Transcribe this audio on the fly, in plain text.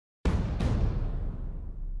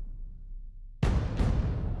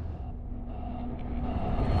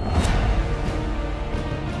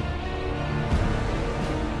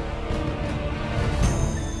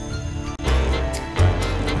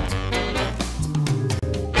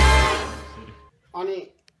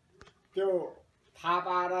त्यो थाहा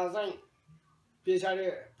पाएर चाहिँ पछाडि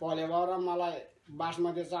भोलिबाट मलाई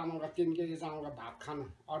बासमती चामलको 3 केजी चामलको भात खानु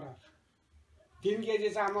अर्डर 3 केजी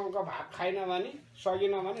चामलको भात खाइन भने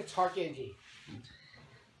सकिन भने 6 केजी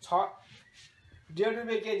 1.5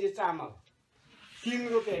 रुपियाँ केजी चामल 3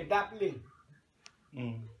 रुपियाँ डाप्लिङ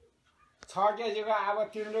 6 केजीको अब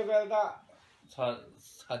 3 रुपियाँ त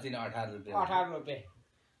 18 रुपियाँ 18 रुपियाँ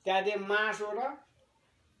त्यहाँदेखि मासु र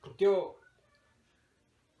त्यो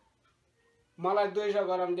मलाई 200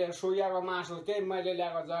 ग्राम दियो सुयाको मासु त्यही मैले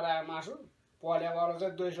ल्याएको जराएको मासु पलेबाट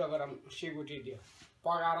चाहिँ 200 ग्राम सिकुटी दियो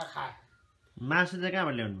पकाएर खाए मासु चाहिँ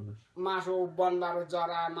कहाँबाट ल्याउनु मासु बनबाट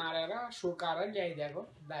जरा मारेर सुकाएर ल्याइदिएको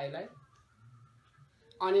दाइलाई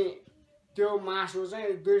अनि त्यो मासु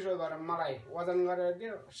चाहिँ 200 ग्राम मलाई वजन गरेर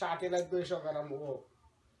दियो साथीलाई 200 ग्राम हो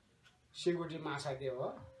सिकुटी माछा दियो हो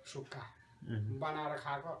सुक्खा बनाएर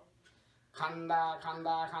खाएको खाँदा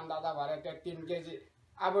खाँदा खाँदा त भरे त्यो 3 केजी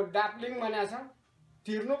अब डाप्लिङ भनेको छ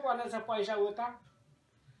तिर्नु पर्ने छ पैसा उता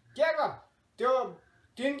के ग त्यो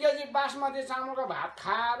 3 केजी बासमती चामलको भात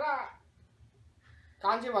खाएर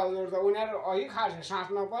कान्छी भाउजू त उनीहरू अघि खाएछ साँच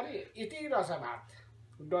नपरि यति रहेछ भात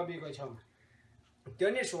डबीको छेउमा त्यो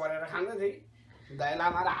नि सोरेर खाँदै थिएँ दाइला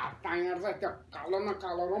मार हात टाँगेर चाहिँ त्यो कालोमा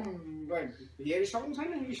कालो हेरिसक्नु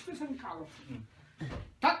छैन यस्तो छ नि कालो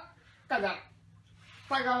ठक्क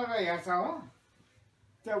गरेर हेर्छ हो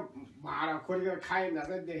त्यो भाँडा खोलेर खाइँदा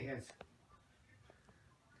चाहिँ देखेछ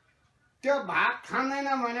त्यो भात खाँदैन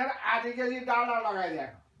भनेर आधी केजी डाल्डा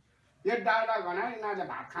लगाइदिएको यो डाल्डा भने यिनीहरूले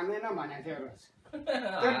भात खाँदैन भनेको थियो रहेछ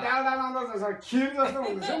त्यो डाल्डा लाउँदा त खिर जस्तो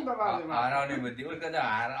हुन्छ नि त हराउने बुद्धि उसको त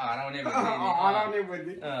हराउने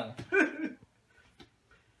बुद्धि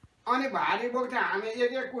अनि भारी बोक्थ्यो हामी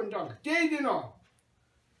 1 क्विन्टल त्यही दिन हो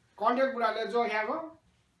कन्ट्याक्ट बुढाले जोख्याएको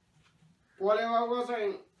पोलेवाको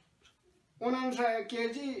चाहिँ 59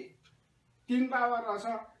 केजी 3 पावा रहेछ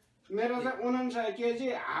मेरो चाहिँ 59 केजी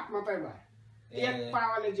हाफ मात्रै भयो 1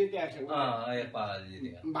 पावाले जितेको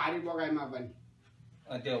थियो भारी बोकाइमा पनि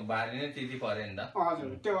त्यो भारी नै त्यति पर्यो नि त हजुर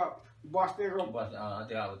त्यो बस्तेको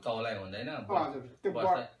त्यो अब तौलाई हुँदैन हजुर त्यो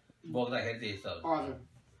बोक्दाखेरि त्यस्तो हजुर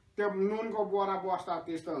त्यो नुनको बोरा बस्दा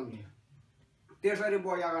त्यस्तो हुन्थ्यो त्यसरी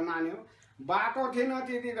बोकेको नानी हो बाटो थिएन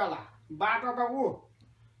त्यति बेला बाटो त ऊ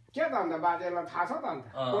के त अन्त बाजेलाई थाहा छ त अन्त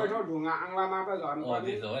कोइठो ढुङ्गा आङ्लामा त झर्नु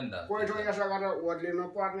पर्ने कोइठो यसो गरेर ओर्लिनु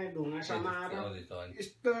पर्ने ढुङ्गा समाएर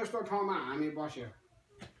यस्तो यस्तो ठाउँमा हामी बस्यो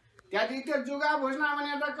त्यहाँदेखि त्यो जुगा भुज्न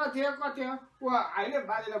भने त कति हो ऊ अहिले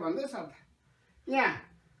बाजेले भन्दैछ त यहाँ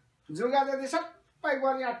जुगा जति सबै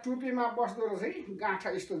गरी यहाँ टुपीमा बस्दो रहेछ है गाँठा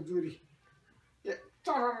यस्तो जुरी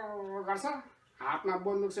चर गर्छ हातमा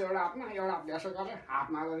बन्दुक छ एउटा हातमा यसो गरेर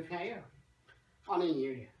हातमा गरेर फ्याँक्यो अनि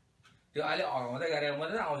हिँड्यो त्यो अहिले हगाउँदै गरेर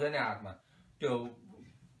मात्रै आउँछ नि हातमा त्यो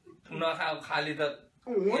खाली त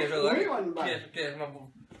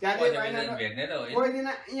भेट्ने त कोही दिन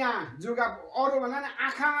यहाँ जुगा अरू भन्दा नि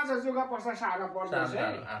आँखामा चाहिँ जुगा पस्दा साह्रो पर्दछ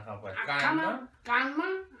कानमा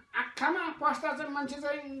आँखामा पस्दा चाहिँ मान्छे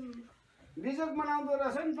चाहिँ बिजोग बनाउँदो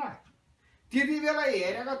रहेछ नि त त्यति बेला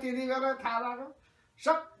हेरेको त्यति बेला थाहा भएको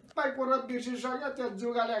सबै कुरो बिर्सिसक्यो त्यो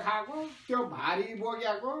जुगाले खाएको त्यो भारी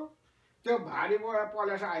बोकेको त्यो भारी बोकेर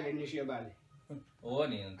पलेछ अहिले निस्क्यो बाले हो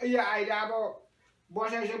नि यो अहिले अब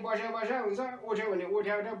बसेपछि बसे हुन्छ उठ्यो भने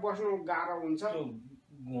उठ्यो बस्नु गाह्रो हुन्छ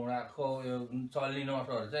घुँडाको यो चल्ने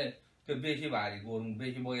नसहरू चाहिँ त्यो बेसी भारी गुरुङ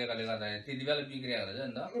बेसी बोकेकाले गर्दाखेरि त्यति बेला बिग्रिएको रहेछ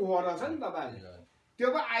नि त हो रहेछ नि त बाले त्यो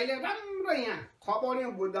पो अहिले राम्रो यहाँ खपाउने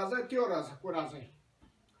बुझ्दा चाहिँ त्यो रहेछ कुरा चाहिँ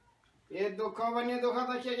ए दुःख भने दुःख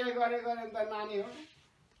त के गरे नि त नानी हो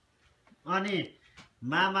अनि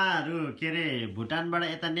मामाहरू के अरे भुटानबाट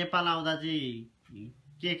यता नेपाल आउँदा चाहिँ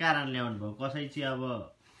के कारण ल्याउनु भयो कसै चाहिँ अब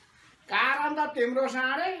कारण त तिम्रो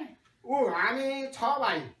साँडे ऊ हामी 6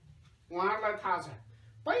 भाइ उहाँहरूलाई थाहा छ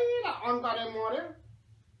पहिला अन्तरे मर्यो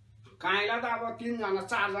काइला त अब 3 जना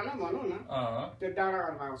 4 जना भनौँ न त्यो डाँडा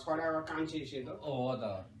घरमा छोडेको कान्छीसित हो त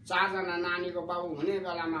 4 जना नानीको बाबु हुने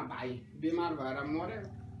बेलामा भाइ बिमार भएर मर्यो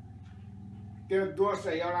त्यो दोष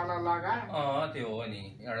चाहिँ एउटालाई लगायो त्यो हो नि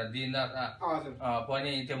एउटा दिँदा हजुर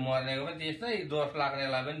पनि त्यो मर्नेको पनि त्यस्तै दोष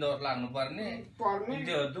लाग्नेलाई पनि दोष लाग्नु पर्ने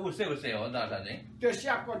त्यो उसै हो दशा चाहिँ त्यो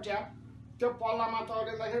स्यापको ट्याप त्यो पल्लामा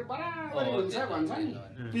तौलिँदाखेरि बराबर हुन्छ भन्छ नि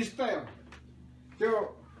त्यस्तै हो त्यो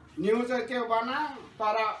न्युज चाहिँ त्यो बना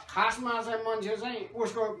तर खासमा चाहिँ मान्छे चाहिँ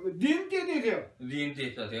उसको दिन त्यति थियो दिन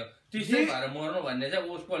त्यस्तो थियो त्यस्तै भएर मर्नु भन्ने चाहिँ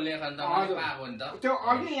उसको लेखन त पाएको नि त त्यो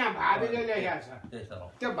अघि यहाँ भाबीले लेखेको छ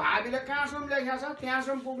त्यो भाबीले कहाँसम्म लेखेको छ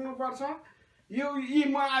त्यहाँसम्म पुग्नुपर्छ यो यी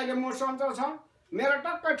म अहिले म सन्चो छ मेरो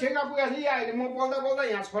टक्क ठेका पुगेको छ यी अहिले म बोल्दा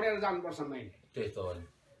यहाँ छोडेर जानुपर्छ मैले त्यस्तो हो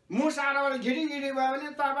म साराबाट घिडी भयो भने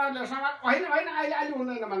तपाईँहरूले समाज होइन अहिले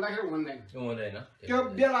हुँदैन भन्दाखेरि हुँदैन हुँदैन त्यो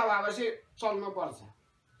बेला भएपछि चल्नुपर्छ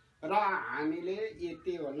र हामीले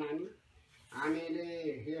यति हो नानी हामीले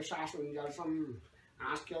यो सास हुन्जेलसम्म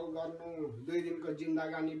हाँसखेल गर्नु 2 दिनको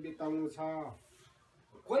जिन्दगानी बिताउनु छ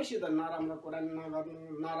कोहीसित नराम्रो कुरा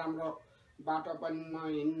नगर्नु नराम्रो बाटो पनि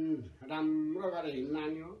नहिँड्नु राम्रो गरेर हिँड्नु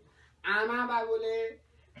नानी हो आमा बाबुले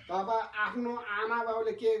तब आफ्नो आमा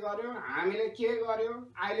बाबुले के गर्यो हामीले के गर्यो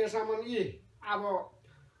अहिलेसम्म यी अब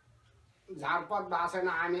झारपत भएको छैन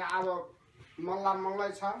हामी अब मल्ला मल्लै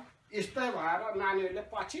छ यस्तै भएर नानीहरूले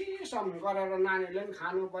पछिसम्म गरेर नानीहरूले पनि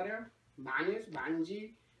खानु पर्यो भानिज भान्जी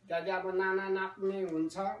त्यहाँदेखि अब नाना नाच्ने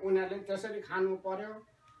हुन्छ उनीहरूले पनि त्यसरी खानु पर्यो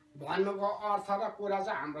भन्नुको अर्थ र कुरा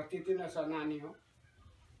चाहिँ हाम्रो त्यति नै छ नानी हो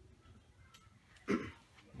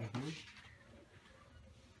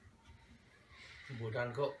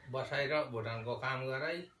भुटानको बसाइ र भुटानको काम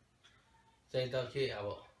गराइ चाहिँ त के अब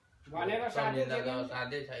भनेर सम्झिँदाको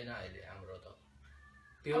साध्यै छैन अहिले हाम्रो त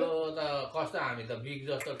त्यो त कस्तो हामी त बिग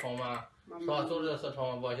जस्तो ठाउँमा सचुर जस्तो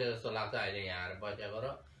ठाउँमा बसे जस्तो लाग्छ अहिले यहाँ आएर बसेको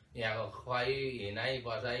र यहाँको खुवाइ हिँडाइ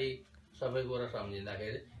बसाइ सबै कुरो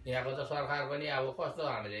सम्झिँदाखेरि यहाँको त सरकार पनि अब कस्तो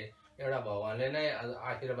हामीले एउटा भगवान्ले नै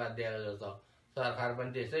आशीर्वाद दिएको जस्तो सरकार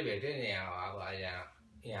पनि त्यस्तै भेट्यो नि यहाँ अब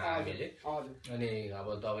यहाँ हामीले अनि अब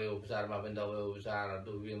दबाई उपचारमा पनि दबाई उपचार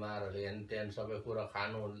दुख बिमार हेनतेन सबै कुरो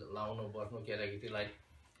खानु लाउनु बस्नु केटाकेटीलाई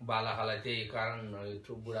बालखालाई त्यही कारण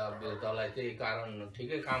बुढा वृद्धलाई त्यही कारण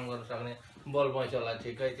ठिकै काम गर्न सक्ने बल पैसालाई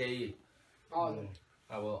ठिकै त्यही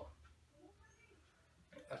अब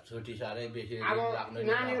छुट्टी साह्रै बेसी अब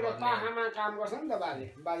नानीहरू पाखामा काम गर्छ नि त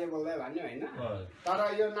बाजे बोल्दै भन्यो होइन तर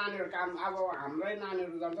यो नानीहरू काम अब हाम्रै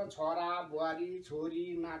नानीहरू जान्छ छोरा बुहारी छोरी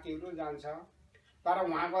नातिहरू जान्छ तर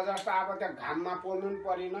उहाँको जस्तो अब त्यो घाममा पोल्नु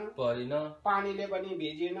पनि परेन पानीले पनि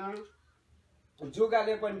भिजेन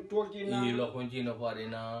जुगाले पनि टोकिन हिलो कुन्चिनु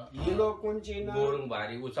परेन गोरुङ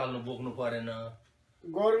भारी उचाल्नु बोक्नु परेन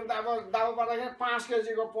गोरुङ त अब दाउ पर्दाखेरि 5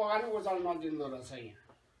 केजीको पोका नि उचाल्नु नदिँदो रहेछ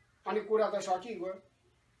यहाँ अनि कुरा त सकिगयो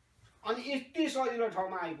अनि यति सजिलो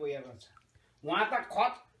ठाउँमा आइपुगेको छ उहाँ त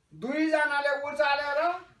खत 2 जनाले उचालेर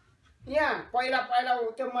यहाँ पहिला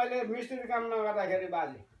त्यो मैले मिस्त्री काम नगर्दाखेरि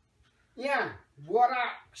बाजे यहाँ बोरा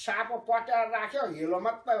सापो पट्याएर राख्यो हिलो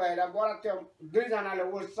मात्रै भएर बोरा त्यो 2 जनाले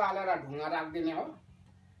उचालेर ढुङ्गा राखिदिने हो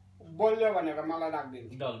बोल्यो भनेर मलाई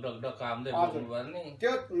राखिदिन्थ्यो डक डक डक कामदै बोल्नु पर्ने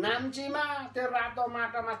त्यो नाम्चीमा त्यो रातो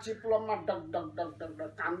माटोमा चिप्लोमा duck duck duck duck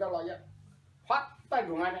duck कामदै लग्यो फत्तै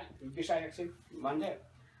ढुङ्गा बिसा एकछिन भन्थ्यो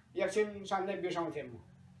एकछिन सधैँ बिसाउँथेँ म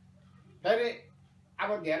फेरि अब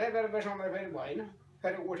धेरै बेर बिसाउँदा फेरि भएन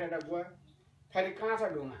फेरि उठेर गयो फेरि कहाँ छ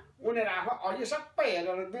ढुङ्गा उनीहरू आफू अघि सबै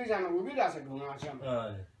हेरेर 2 जना उभिरहेको छ ढुङ्गासम्म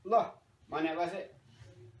ल भनेपछि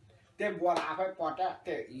त्यो बोरा आफै पट्या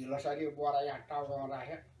त्यो हिलोसरी बोरा यहाँ टाउकोमा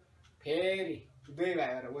राख्यो फेरि 2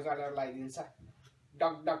 भाइहरू उचालेर लगाइदिन्छ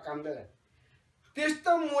डक डक कामदै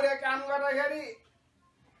त्यस्तो मुरे काम गर्दाखेरि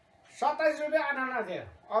 27 रुपियाँ आना थियो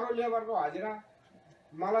अरू लेबरको हजिरा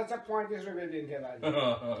मलाई चाहिँ 35 रुपियाँ दिन्थ्यो दाजु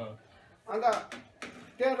अन्त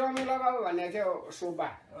त्यो रमिलो बाबु भन्ने थियो सुब्बा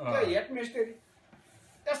त्यो हेड मिस्त्री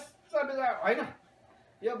त्यस्तो बेला होइन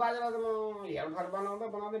यो बाजेलाई त म हेल्पर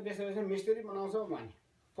बनाउँदै बेसी मिस्त्री बनाउँछु भने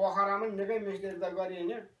पोखरामा निकै मिस्त्री त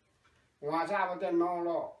गरिहिँड्यो उहाँ चाहिँ अब त्यो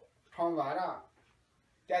नौलो ठाउँ भएर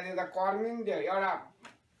त्यहाँदेखि त कर्मी पनि दियो एउटा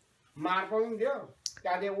मार्को पनि दियो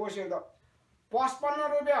त्यहाँदेखि ओस्यो त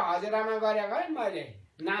 55 रुपियाँ हजिरामा गरेको है मैले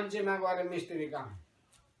नाम्चीमा गएर मिस्त्री काम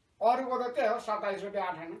अरूको त त्यही हो 27 रुपियाँ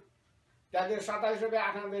आठाना त्यहाँदेखि 27 रुपियाँ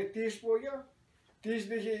आठानादेखि 30 पुग्यो 30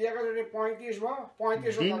 देखि एकचोटि 35 भयो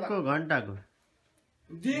 35 दिनको घण्टाको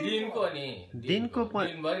दिनको नि दिनको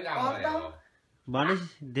दिनभरि काम गरेको भनेपछि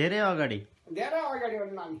धेरै अगाडि हो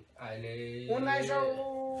नानी अहिले 1900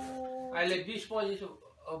 अहिले 20 22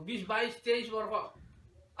 23 वर्ष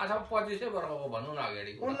अथवा 25 वर्षको भन्नु न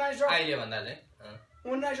अगाडि अहिले भन्दा चाहिँ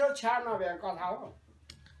 1996 कथा हो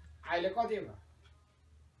अहिले कति भयो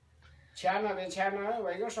 96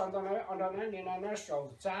 भइगयो 97 98 99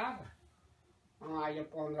 104 अहिले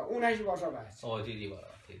 15 19 वर्ष भएछ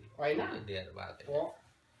होइन हो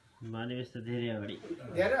भनेपछि त धेरै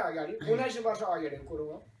अगाडि 19 वर्ष अगाडिको कुरो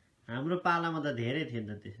हो हाम्रो पालामा त धेरै थियो नि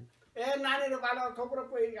त त्यसो ए नानीहरू पाला थुप्रो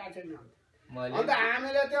पुगिरहेको थियो नि अन्त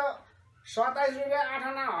हामीले त्यो 27 रुपियाँ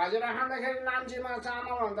आठाना हजिरा खाँदाखेरि नाम्चीमा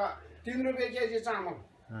चामल अन्त 3 रुपियाँ केजी चामल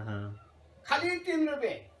खालि 3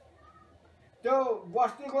 रुपियाँ त्यो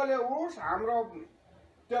बस्तीकोले होस् हाम्रो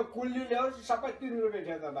त्यो कुल्लीले होस् सबै 3 रुपियाँ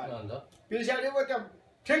थियो त बाबा पछाडिको त्यो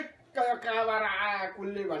ठिक्क कहाँबाट आयो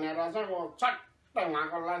कुल्ली भनेर चाहिँ चट्ट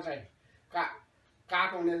उहाँकोलाई चाहिँ काठ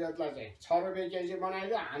हुने जसलाई चाहिँ 6 रुपियाँ केजी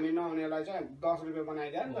बनाइदियो हामी नहुनेलाई चाहिँ 10 रुपियाँ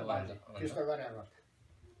बनाइदियो नि त बाजा त्यस्तो गरेको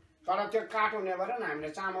तर त्यो काठ हुने भएर नि हामीले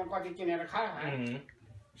चामल कति किनेर खायो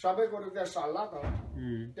सबै कुरो त्यो सल्लाह त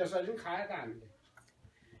त्यसरी पनि खायो त हामीले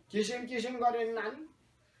किसिम किसिम गऱ्यो नि नानी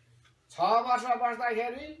 6 वर्ष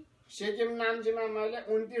बस्दाखेरि सिक्किम नाम्चीमा मैले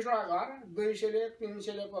 29वटा घर 200ले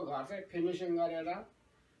 300लेको घर चाहिँ फिनिसिङ गरेर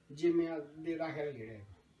जिम्मेवारी राखेर हिँडेको।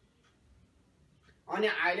 अनि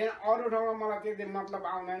अहिले अरू ठाउँमा मलाई त्यति मतलब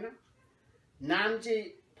आउँदैन। नाम्ची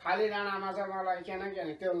फाली डाँडामा चाहिँ मलाई किन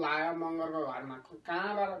त्यो लायो मङ्गलको घरमा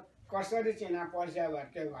कहाँबाट कसरी चिना पर्सिया भएर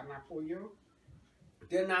त्यो घरमा पुग्यो।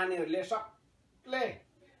 त्यो नानीहरूले सबले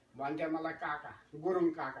भन्थ्यो मलाई काका गुरुङ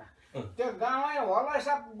काका। त्यो गाउँमै होला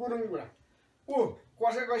सब गुरुङ बुढा।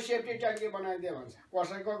 कसैको सेफ्टी ट्याङ्की बनाइदिए भन्छ,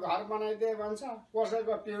 कसैको घर बनाइदिए भन्छ,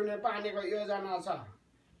 कसैको पिउने पानीको योजना छ।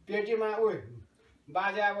 पेटीमा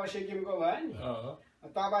बाजे अब सिक्किमको भयो नि,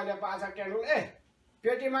 तपाईँले पाछा टेन्डुल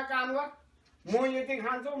पेटीमा काम गर, म यति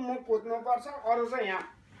खान्छु, म कुद्नुपर्छ, अरू चाहिँ यहाँ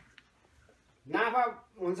नाफा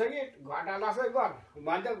हुन्छ कि घाटा लाग्छ गर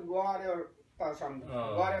भन्थ्यो। गऱ्यो त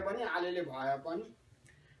गरे पनि अलिअलि भयो पनि।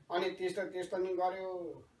 अनि त्यस्तो नि गऱ्यो।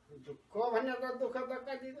 दुःख भने त दुःख त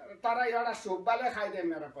कति, तर एउटा सुब्बाले खाइदियो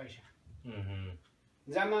मेरो पैसा।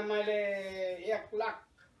 जम्मा मैले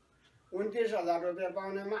 1,29,000 रुपियाँ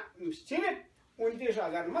पाउनेमा सिर्फ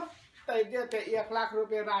 29,000 मात्रै दियो। त्यो 1 लाख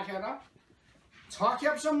रुपियाँ राखेर 6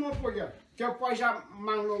 खेपसम्म पुग्यो त्यो पैसा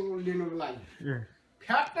माग्नु लिनुको लागि।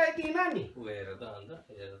 फ्याट्टै दिन नि।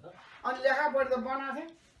 अनि लेखापढी त बनाएको थिएँ।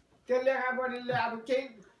 त्यो लेखापढीले अब केही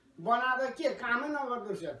बनाएर के कामै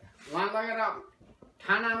नगर्दो रहेछ। उहाँ लगेर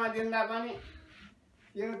थानामा दिँदा पनि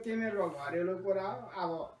यो तिमीहरूको घरेलु कुरा हो, अब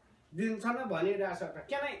दिन्छ न भनिरहेछ त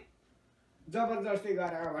किन जबरजस्ती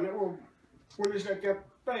गरेर भने पुलिसले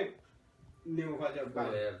त्यस्तै न्यु खोज्यो।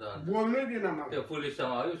 बोल्नै दिन मलाई त्यो पुलिससँग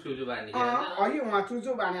है सुजु बानी अघि उहाँ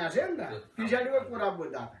चुचु बानेको थियो नि त। पछाडिको कुरा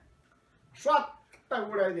बुझ्दा त स्वात्त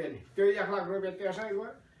उडाइदियो नि। त्यो 1 लाख रुपियाँ त्यसै गयो।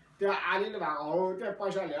 त्यो आलीले भएको हो त्यो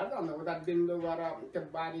पैसा ल्याएर त अन्त उता बिन्दु गरेर त्यो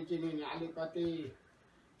बारी किन्यो नि अलिकति।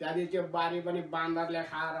 त्यहाँदेखि त्यो बारी पनि बाँदरले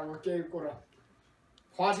खाएर हो केही कुरो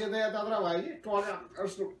फसिँदा यतात्र भयो कि टोर्या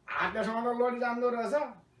हातेसँग त लोडी जाँदो रहेछ।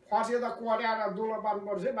 फसियो त कोट्याएर दुलो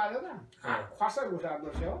पार्नुपर्छ बाजे त खसै घुसार्दो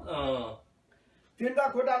रहेछ हो। 3टा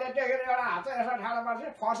खुट्टाले टेकेर एउटा हात यसो ठाडो पार्छ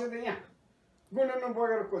फस्यो त यहाँ गुन्नु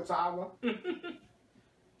बोकेर कुद्छ। अब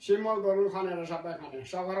सिमल धोर्नु खनेर सबै खाने,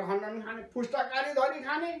 सगर खन्न पनि खाने, पुस्तकारी धरी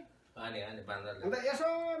खाने। अन्त यसो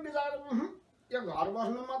बिचार यो घर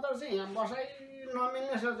बस्नु मात्र चाहिँ यहाँ बसाइ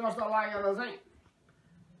नमिल्ने जस्तो लागेर चाहिँ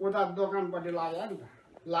उता दोकानपट्टि लाग्यो नि त।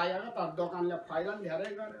 लागेको तर दोकानले फाइदा पनि धेरै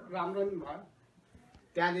गर्यो, राम्रो पनि भयो।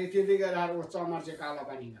 त्यहाँदेखि त्यति गरेर ऊ चमर्चे कालो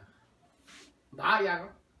पानी भागेको।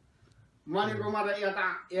 मणिकुमार यता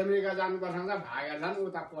अमेरिका जानुपर्छ भने भागेर झन्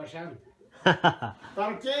उता पस्यो नि। तर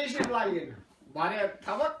केही सिप लागेन। भरे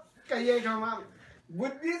थपक्क यही ठाउँमा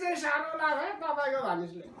बुद्धि चाहिँ साह्रो लाग्यो तपाईँको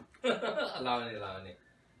भानिसले। लाउने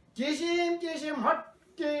किसिम हट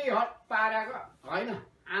पारेको होइन।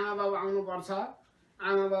 आमा बाबु आउनुपर्छ,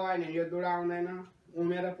 आमा बाबा होइन यो दुडा आउँदैन,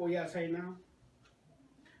 उमेर पुगेको छैन।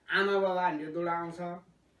 आमा बाबा होइन यो दुडा आउँछ।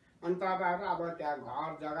 अनि तपाईँहरू अब त्यहाँ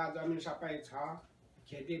घर जग्गा जमिन सबै छ,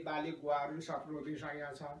 खेतीबाली गुवाहरू सब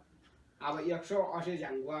रोपिसकेको छ। अब 180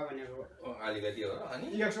 झ्याङ गुवा भनेको अलिकति हो। अनि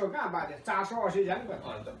 100 कहाँ बाजे 480 झ्याङ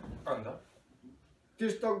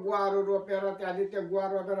त्यस्तो गुवाहरू रोपेर त्यहाँदेखि त्यो गुवा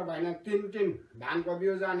रोपेर भएन 3 धानको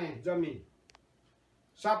बिउ जाने जमिन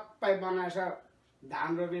सबै बनाएछ। धान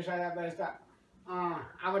रोपिसकेपछि त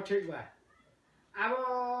अब ठिक भयो। अब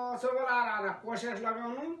सोगलाएर प्रोसेस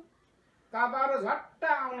लगाउनु, तपाईँहरू झट्ट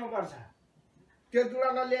आउनुपर्छ। त्यो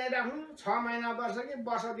दुरालाई ल्याइराख्नु 6 महिना वर्ष कि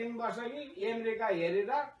अमेरिका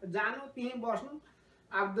हेरेर जानु, त्यहीँ बस्नु।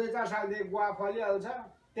 अब 2-4 सालदेखि गुवा फलिहाल्छ।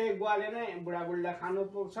 त्यही गुवाले नै बुढाबुढीलाई खानु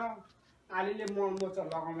पुग्छ। अलिअलि मलमोच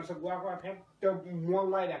लगाउनु छ गुवाको फेरि त्यो मल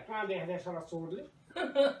लगाइरहेको कहाँ देखेको छ चोरले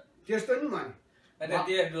त्यस्तो नि भने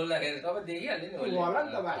होला नि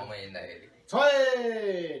त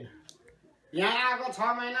छैन। यहाँ आएको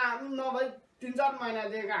 6 महिना नभई 3-4 महिना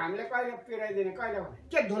दिएको हामीले कहिले पिराइदिने कहिले भने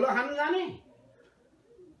के धुलो खानु जाने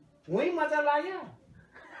हुँ मजा लाग्यो।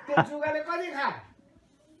 त्यो जुगाले कति खायो,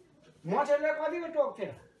 मच्छरले कतिको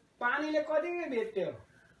टोक्थ्यो, पानीले कतिको भेट्थ्यो,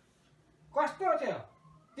 कस्तो थियो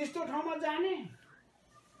त्यस्तो ठाउँमा जाने।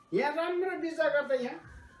 यहाँ राम्रो बिजा गर्दा यहाँ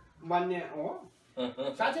भन्ने हो।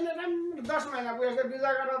 साँच्चै नै राम्रो 10 महिना पुगेको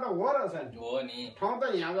बिजा गरेर त हो रहेछ नि। ठाउँ त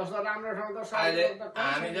यहाँ जस्तो राम्रो ठाउँ त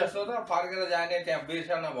हामी जस्तो त फर्केर जाने त्यहाँ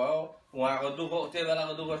बिर्सन भयो। उहाँको दुःख त्यो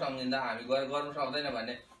बेलाको दुःख सम्झिँदा हामी गएर गर्नु सक्दैन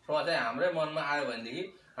भन्ने सोचाइ हाम्रै मनमा आयो भनेदेखि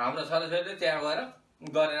हाम्रो छोराछोरीले त्यहाँ गएर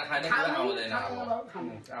गरेर खाने कुरा आउँदैन।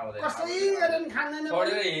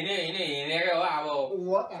 छोडेर हिँडेकै हो। अब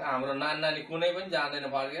हाम्रो नानी कुनै पनि जान्दैन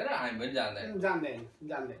फर्केर, हामी पनि जान्दैन।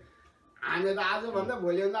 हामी त आजभन्दा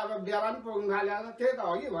भोलि भन्दा अब बेला पनि पुग्नु थाल्यो। त्यही त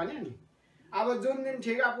हो कि भने नि। अब जुन दिन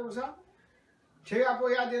ठिका पुग्छ, ठिका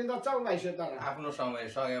पुगेको दिन त चौलाइसो। तर आफ्नो समय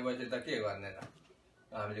सकेपछि त के गर्ने र।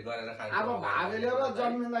 हामीले गरेर खान्छ अब भागेले र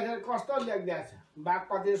जन्मिँदाखेरि कस्तो लेख्दिएको छ बाघ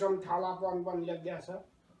कतिसम्म थालापन पनि लेख्दिएको छ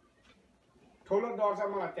ठुलो डर छ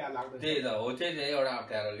मलाई त्यहाँ लाग्दैन त्यही त हो चाहिँ एउटा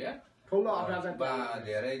अप्ठ्यारो क्या ठुलो अप्ठ्यारो बा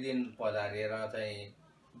धेरै दिन पधारिएर चाहिँ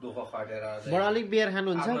दुःख खटेर बडा अलिक बियर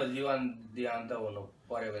खानुहुन्छ आफ्नो जीवन देहान्त हुनु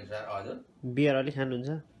पर्यो भने सर हजुर बियर अलिक खानुहुन्छ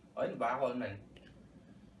होइन भएको होइन नि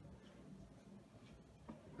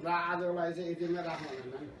र आजको लागि चाहिँ यतिमै राख्नु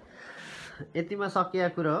हुँदैन यतिमा सकिया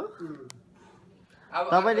कुरो हो अब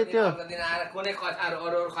तपाईले त्यो दिन आएर कुनै कथाहरू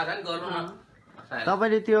अरू कथा नि गर्नु न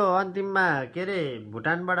तपाईले त्यो अन्तिममा के अरे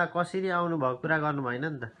भुटानबाट कसरी आउनु भएको कुरा गर्नु भएन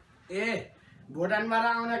नि त ए भुटानबाट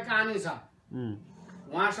आउने कहानी छ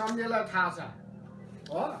उहाँ सम्झेलाई थाहा छ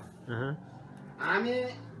हो हामी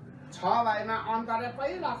 6 भाइमा अन्तरे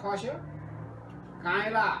पहिला खस्यो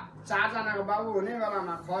काइला 4 जनाको बाबु हुने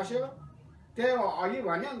बेलामा खस्यो त्यही हो अघि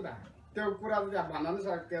भन्यो नि त त्यो कुरा त त्यहाँ भन्न नि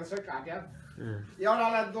सक्छ त्यसै काट्यो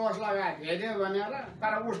एउटालाई दोष लगायो भेट्यो भनेर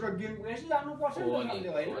तर उसको दिन यसै जानुपर्छ नि त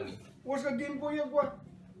होइन उसको दिन पुग्यो गयो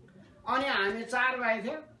अनि हामी 4 भाइ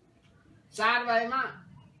थियो 4 भाइमा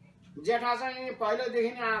जेठा चाहिँ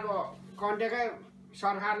पहिल्यैदेखि नै अब कन्ट्याक्टै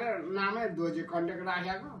सरकारले नामै दोजी कन्ट्याक्ट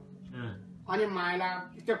राखेको अनि माइला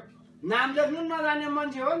त्यो नाम लेख्नु नजाने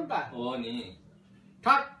मान्छे हो नि त हो नि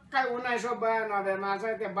ठक्कै 1992 मा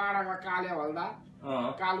चाहिँ त्यो बाडाको काले हल्दा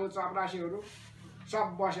कालो चपरासीहरू सब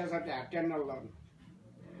बसेछ त्यहाँ टेन्डर लड्नु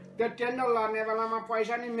त्यो टेन्डर लड्ने बेलामा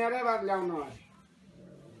पैसा नि मेरै बात ल्याउनु अरे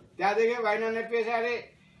त्यहाँदेखि भएन पछाडि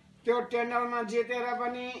त्यो टेन्डरमा जितेर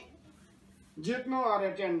पनि जित्नु अरे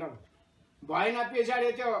टेन्डर भएन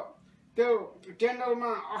पछाडि त्यो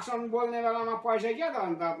टेन्डरमा अक्सन बोल्ने बेलामा पैसा के त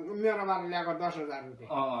अन्त मेरोबाट ल्याएको 10,000 रुपियाँ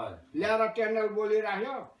ल्याएर टेन्डर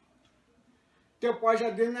बोलिराख्यो त्यो पैसा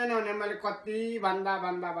दिँदैन भने मैले कति भन्दा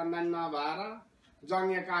नभएर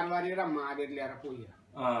जङ्गे कारबारी र महावीर ल्याएर पुग्यो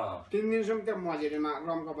 3 दिनसम्म त्यो मजुरीमा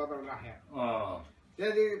रमको बोतल राख्यो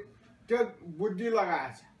त्यहाँदेखि त्यो बुद्धि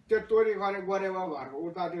लगाएछ त्यो तोरी खरे गरेवा घरको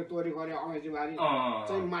उता त्यो तोरी खरे अलैँची बारी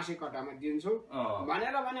चाहिँ मासी कट्टामा दिन्छु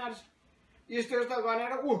भनेर यस्तो यस्तो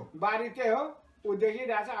गरेर बारी त्यही हो ऊ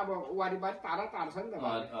देखिरहेछ अब वारिपारि तारा तार्छ नि त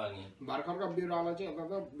भर्खरको बिरुवालाई चाहिँ यता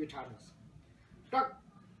त बिठाएको छ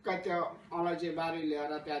टक्कै त्यो अलैँची बारी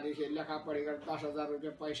ल्याएर त्यहाँदेखि लेखापढी गरेर 10,000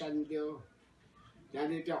 रुपियाँ पैसा दियो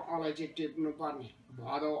त्यहाँदेखि त्यो अलैँची टिप्नु पर्ने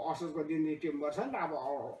भदौ असोजको दिनदेखि टिप्नुपर्छ नि त अब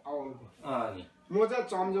औलको म चाहिँ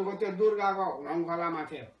चम्जुको त्यो दुर्गाको हङखलामा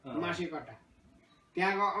थियो मासी कट्टा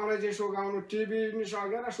त्यहाँको अलैँची सुकाउनु टिभी नि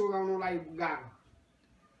सकेर सुकाउनुलाई गएको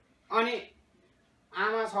अनि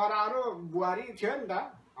आमा छोराहरू बुहारी थियो नि त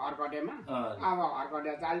हरकटेमा अब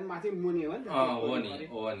हरकटे चालिस माथि मुनि हो नि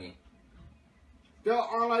त त्यो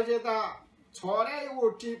अलैँची त छोरै ऊ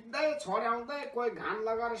टिप्दै छोड्याउँदै कोही घाम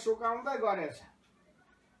लगाएर सुकाउँदै गरेछ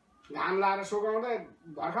घाम लगाएर सुकाउँदै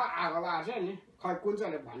भर्खर आगो लगाएको छ नि खै कुन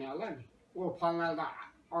चाहिँले भन्यो होला नि ऊ फल्नाले त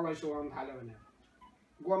अलैँची सुकाउनु थाल्यो भने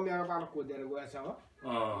गोम्बियाको पालो कुदेर गएछ हो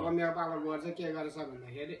गोम्बियाको पालो गएर चाहिँ के गरेछ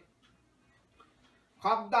भन्दाखेरि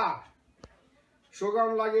खब्दा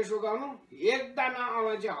सुकाउनु लागि सुकाउनु एक दाना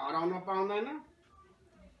अलैँची हराउन पाउँदैन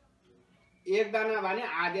एक दाना भने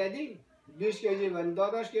आधी 20 केजी भने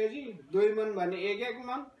 10 केजी 2 मन भने 1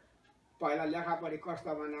 मन पहिला लेखापढी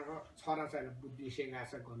कस्तो बनाएको छोरा छैन बुद्धि सिकाएको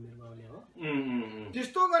छ गम्भीर बाउले हो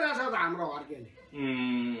त्यस्तो गरेछ त हाम्रो हर्केले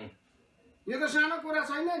यो त सानो कुरा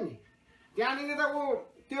छैन नि त्यहाँदेखि त ऊ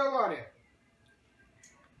त्यो गरे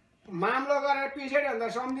मामलो गरेर पिछाडि अन्त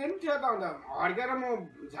सम्झिनु थियो त अन्त हर्केर म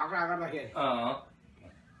झगडा गर्दाखेरि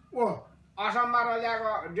असमबाट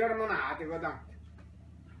ल्याएको 1.5 मन हातेको दाम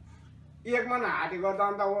 1 मन हातेको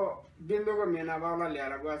दाम त बिन्दुको मिना बाउलाई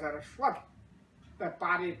ल्याएर गएछ र स्वत त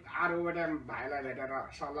पारी अरूबाट भाइलाई भेटेर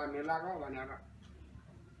सल्लाह मिलाएको भनेर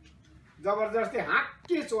जबरजस्ती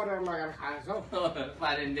हाँकी चोरेर लगेर खाएछ हौ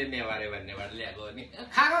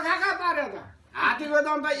खाएको पार्यो त हात्तीको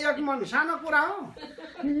दाम त 1 मन सानो कुरा हो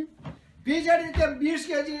पछाडि त्यो 20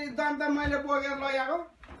 केजी दाम त मैले बोकेर लगेको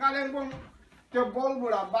कालिम्पोङ त्यो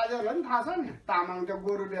बोलबुढा बाजेलाई पनि थाहा छ नि तामाङ त्यो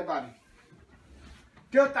गोरु व्यापारी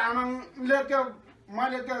त्यो तामाङले त्यो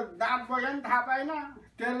मैले त्यो दाँत बोके पनि थाहा पाइनँ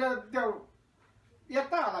त्यसले त्यो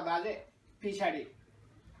यता होला बाजे पछाडि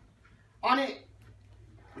अनि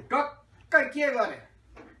टक्कै के गरे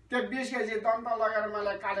त्यो 20 केजी दन्त लगेर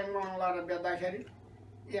मैले कालिम्पोङ लगेर बेच्दाखेरि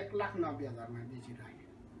 1,90,000 मा बेचिराखेँ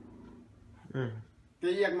त्यो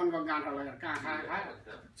 1 मनको गाँठा लगेर कहाँ खायो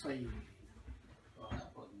छैन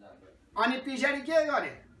अनि पछाडि के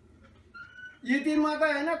गरे यति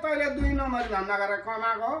मात्रै होइन तैँले 2 नम्बर धन्दा गरेर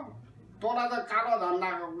कमाएको हो तँलाई त कालो धन्दा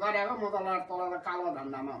गरेको म तँलाई त कालो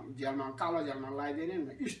धन्दामा जेलमा कालो जेलमा लगाइदिने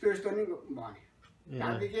नि यस्तो नि भने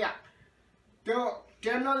त्यहाँदेखि त्यो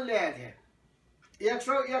टेन्डर ल्याएको थिएँ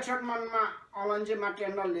 161 मनमा अलैँचीमा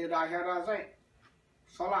टेन्डर लिइराखेर चाहिँ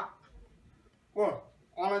सला ओ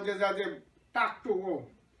अलैँची जाति टाकटुक हो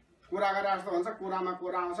कुरा गरे जस्तो हुन्छ कुरामा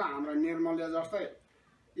कुरा आउँछ हाम्रो निर्मलले जस्तै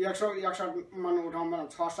 161 मन उठाउँ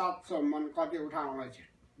 600-700 मन कति उठाउँ चाहिँ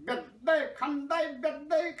बेच्दै खाँदै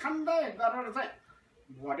गरेर चाहिँ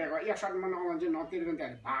भोटेको 61 मन अलैँची नतिर्ने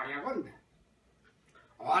त्यहाँ भागेको नि त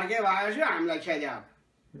हर्के भएपछि हामीलाई खेद्या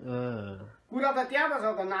कुरा त त्यहाँ पो छ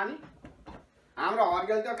त नानी हाम्रो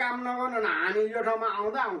हर्केले त्यो काम नगर्नु न हामी यो ठाउँमा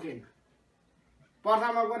आउँदा आउँथेन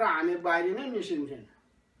प्रथममा कुरा हामी बाहिर नै निस्किन्थेन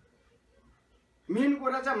मेन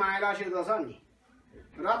कुरा चाहिँ माइलासित छ नि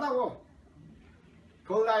र त हो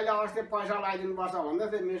ठुल दाइले अस्ति पैसा लगाइदिनुपर्छ भन्दै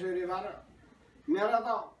थियो मिसुरीबाट मेरो त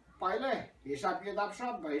पहिल्यै हिसाब किताब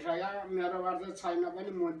सब भइसक्यो मेरोबाट चाहिँ छैन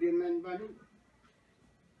पनि म दिँदैन पनि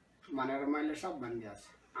भनेर मैले सब भनिदिएको छु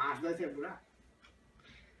हाँस्दै थियो बुढा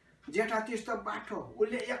जेठा त्यस्तो बाठो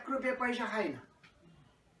उसले 1 रुपियाँ पैसा खाएन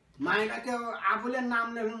माइला त्यो आफूले नाम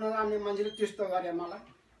लेख्नु नजान्ने मान्छेले त्यस्तो गरे मलाई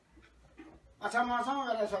अच्छा मसँग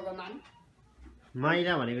गरेछ त नानी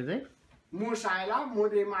माइला भनेको चाहिँ मुसाइला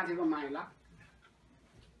मुदी माथिको माइला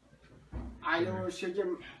अहिले ऊ सिक्किम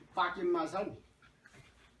पाकिममा छ नि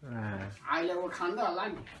अहिले ऊ खाँदै होला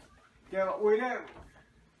नि त्यो उहिले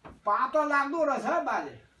पातो लाग्दो रहेछ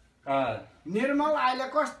बाजे निर्मल अहिले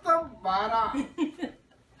कस्तो भएर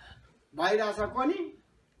भइरहेछ कोनी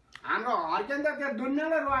हाम्रो हर्केन त त्यो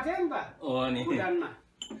दुनियाँले रुवाथ्यो नि त उडानमा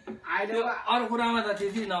अहिले अरू कुरामा त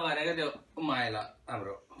त्यति नगरेको त्यो माइला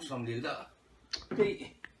हाम्रो सम्झिक त त्यही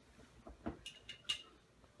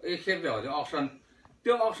एकखेप हो त्यो अक्सन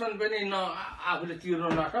त्यो अक्सन पनि आफूले तिर्नु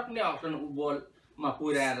नसक्ने अक्सन बोलमा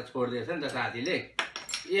पुर्याएर छोडिदिएछ नि त साथीले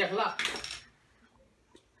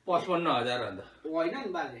 1,55,000 अन्त होइन नि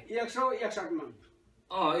बाजे 161 मन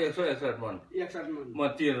 161 मन 61 मन म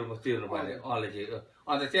तिर्नु पर्ने अलैँची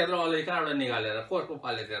अन्त त्यत्रो अलैँची कहाँबाट निकालेर कसको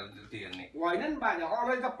पाले तिर्ने होइन नि बाजे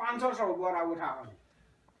अलैँची त 500 बोरा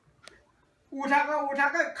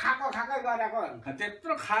उठाएकै खाएकै गरेको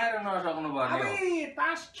त्यत्रो खाएर नसक्नु पर्ने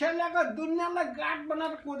तास खेलेको दुनियाँलाई गाठ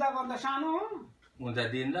बनाएर कुदाको अन्त सानो हो हुन्छ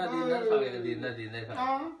दिँदा दिँदै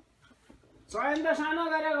चयन त सानो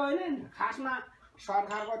गरेको होइन नि खासमा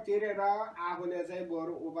सरकारको तिरेर आफूले चाहिँ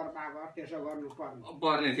बरु उपर पाएको त्यसो गर्नु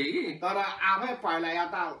पर्ने थियो कि तर आफै पहिला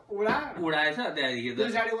यता उडाएछ त्यहाँदेखि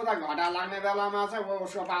पछाडि उता घटा लाग्ने बेलामा चाहिँ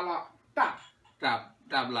उसको पालो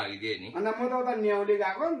टाप लागिदिए नि अन्त म त उता न्याउली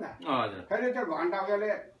गएको नि त हजुर फेरि त्यो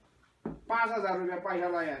घन्टाले 5,000 रुपियाँ पैसा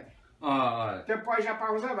लगाएको त्यो पैसा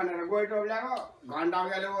पाउँछ भनेर गोइटो ल्याएको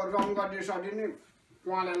घन्टाले रङ गड्डी सड्डी नि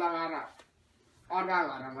उहाँले लगाएर अर्का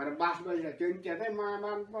घरमा गएर बास बजिरहेको त्यो नि त्यतै माया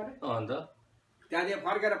मार्नु पर्यो अन्त त्यहाँदेखि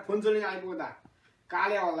फर्केर फुन्चुलिङ आइपुग्दा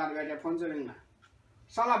काले हल्दार भेटे फुन्चुलिङमा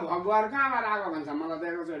सल्लाह भगवान कहाँबाट आएको भन्छ मलाई त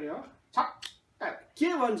एकचोटि हो छक्क के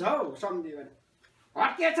भन्छ हौ सम्झियो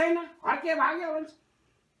हर्के छैन हर्के भाग्यो भन्छ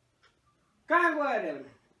कहाँ गयो अरे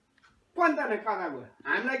पन्त नै कता गयो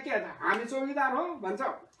हामीलाई के थाहा हामी चौकीदार हो भन्छ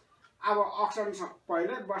अब अक्सन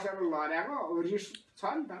पहिल्यै बसेर लड्याएको रिस छ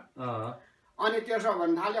नि त अनि त्यसो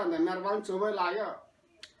भन्नु थाल्यो अन्त मेरो पनि चुबै लाग्यो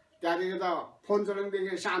त्यहाँदेखि त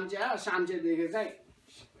फुन्चुलिङदेखि साम्ची आयो साम्चीदेखि चाहिँ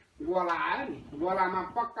गोला आयो नि गोलामा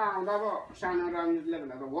पक्का आउँदा पो सानो रञ्जितले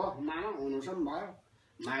भन्दा त हो मामा हुनुसम्म भयो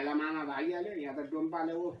माइला मामा भागिहाल्यो यहाँ त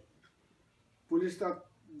डोम्पाले हो पुलिस त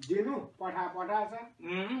दिनु पठाएछ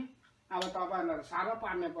अब तपाईँहरूलाई साह्रो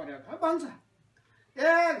पार्ने पर्यो त भन्छ ए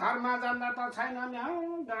घरमा जाँदा त छैन नि हौ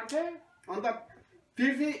गाँठे अन्त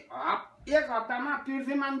पिर्ती 1 हप्तामा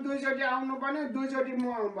पिर्थीमा 2 चोटि आउनु पर्ने 2 चोटि म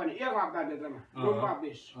आउनु पर्ने 1 हप्ताभित्रमा डुम्पा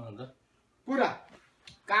बिस पुरा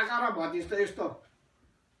काका र भतिज त यस्तो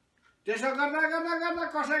त्यसो गर्दा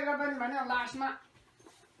कसै गर्दैन भने लास्टमा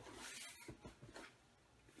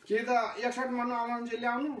कि त 61 मन अलैँची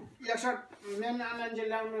ल्याउनु 61 मेन अलैँची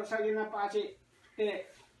ल्याउनु सकिन पछि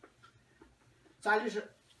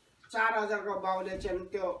 4,000 को बाउले चाहिँ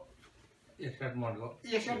त्यो 61 मनको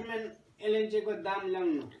 61 मेन अलैँचीको दाम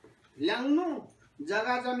ल्याउनु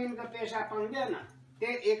जग्गा जमिनको पैसा पाउँदैन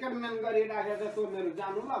त्यो 1 मेन गरिराखेर त त्यो मेरो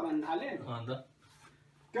जानु ल भन्न थाले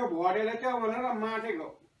त्यो भोटेले त्यो भनेर माटेको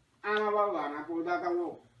आमा बाउ घरमा पुग्दा त ऊ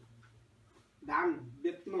धान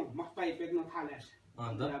बेच्नु मकै बेच्नु थालेछ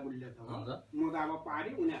बुढाबुढीले त मुदाबो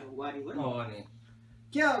पारी उनीहरू गरी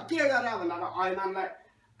के गरे भन्दा त ऐमानलाई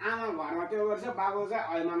आमा घरमा त्यो गर्छ बाबु चाहिँ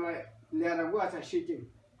ऐमानलाई लिएर गएछ सिक्किम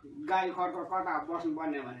गाई खर्च कता बस्नु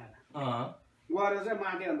पर्ने भनेर गएर चाहिँ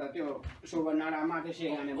माथि अन्त त्यो सुबर्णाडा माथि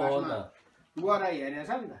सिगाने बासमा गएर हेरेछ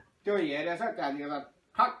नि त त्यो हेरेछ त्यहाँदेखि त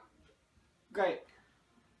ठक्कै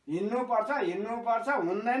हिँड्नुपर्छ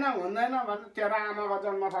हुँदैन भने तेरो आमाको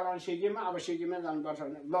जन्मस्थान सिक्किममा अब सिक्किममै जानुपर्छ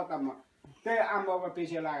भने ल त म त्यही आमाको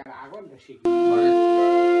पछि लागेर आएको नि त सिक्किम